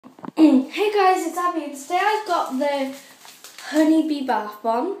Hey guys, it's Abby, and today I've got the Honeybee bath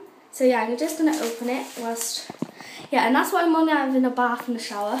bomb. So yeah, I'm just going to open it whilst... Yeah, and that's why I'm only having a bath and a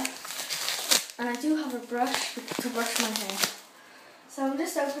shower. And I do have a brush to brush my hair. So I'm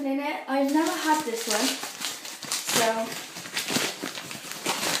just opening it. I've never had this one. So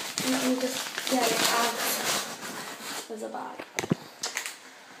let me just get it out of the bag.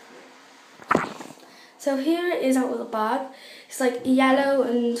 So here it is out of the bag. It's like yellow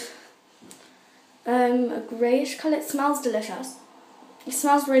and a greyish colour. It smells delicious. It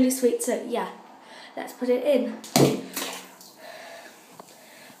smells really sweet, so yeah, let's put it in.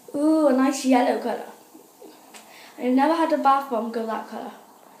 Ooh, a nice yellow colour. I've never had a bath bomb go that colour.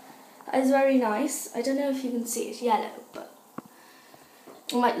 That is very nice. I don't know if you can see it's yellow, but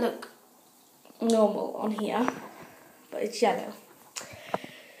it might look normal on here, but it's yellow.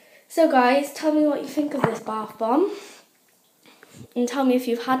 So guys, tell me what you think of this bath bomb. And tell me if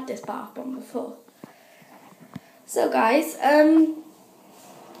you've had this bath bomb before. So guys,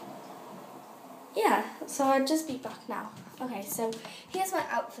 yeah, so I'll just be back now. Okay, so here's my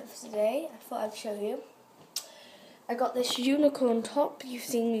outfit for today. I thought I'd show you. I got this unicorn top. You've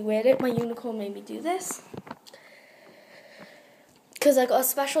seen me wear it. My unicorn made me do this. Because I got a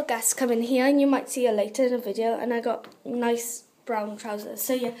special guest coming here, and you might see her later in a video, and I got nice brown trousers.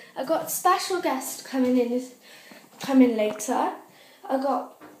 So yeah, I got a special guest coming later. I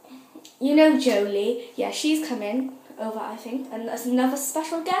got, you know, Jolie. Yeah, she's coming over, I think. And there's another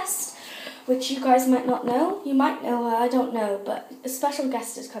special guest, which you guys might not know. You might know her, I don't know, but a special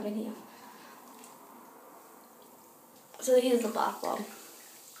guest is coming here. So here's the bath bomb.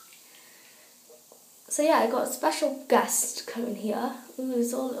 So yeah, I got a special guest coming here. Ooh,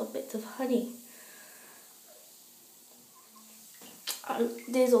 there's all little bits of honey.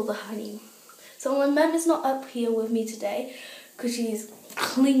 There's all the honey. So my mum is not up here with me today because she's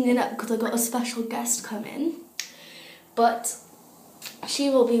cleaning up because I got a special guest coming. But she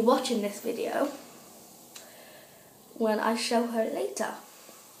will be watching this video when I show her later.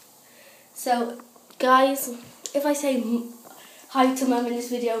 So guys, if I say hi to Mum in this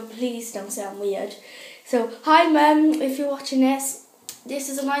video, please don't say I'm weird. So hi Mum, if you're watching this, this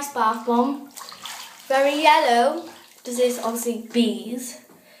is a nice bath bomb. Very yellow. This is obviously bees,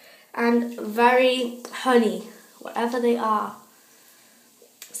 and very honey, whatever they are.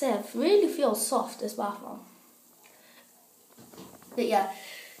 So it really feels soft, this bath bomb. But yeah,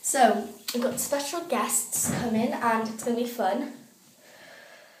 so we've got special guests coming, and it's going to be fun.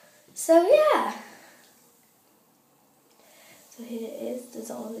 So yeah. So here it is,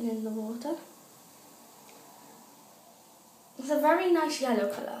 dissolving in the water. It's a very nice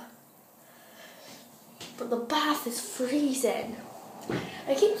yellow colour. But the bath is freezing.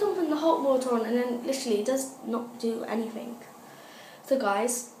 I keep dumping the hot water on and then literally it does not do anything. So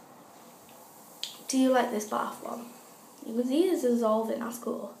guys, do you like this bath bomb? You can see it's dissolving, that's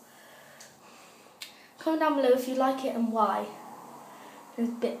cool. Comment down below if you like it and why. There's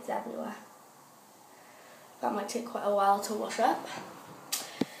bits everywhere. That might take quite a while to wash up.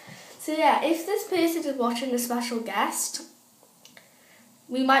 So yeah, if this person is watching the special guest,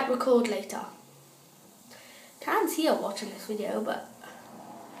 we might record later. Can't see her watching this video, but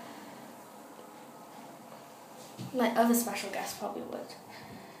my other special guest probably would.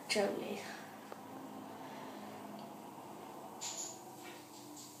 Jolie.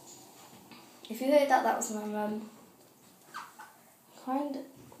 If you heard that, that was my mum. Kind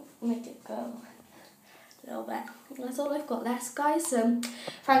of make it go a little bit. That's all I've got left, guys.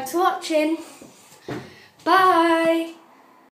 Thanks for watching. Bye.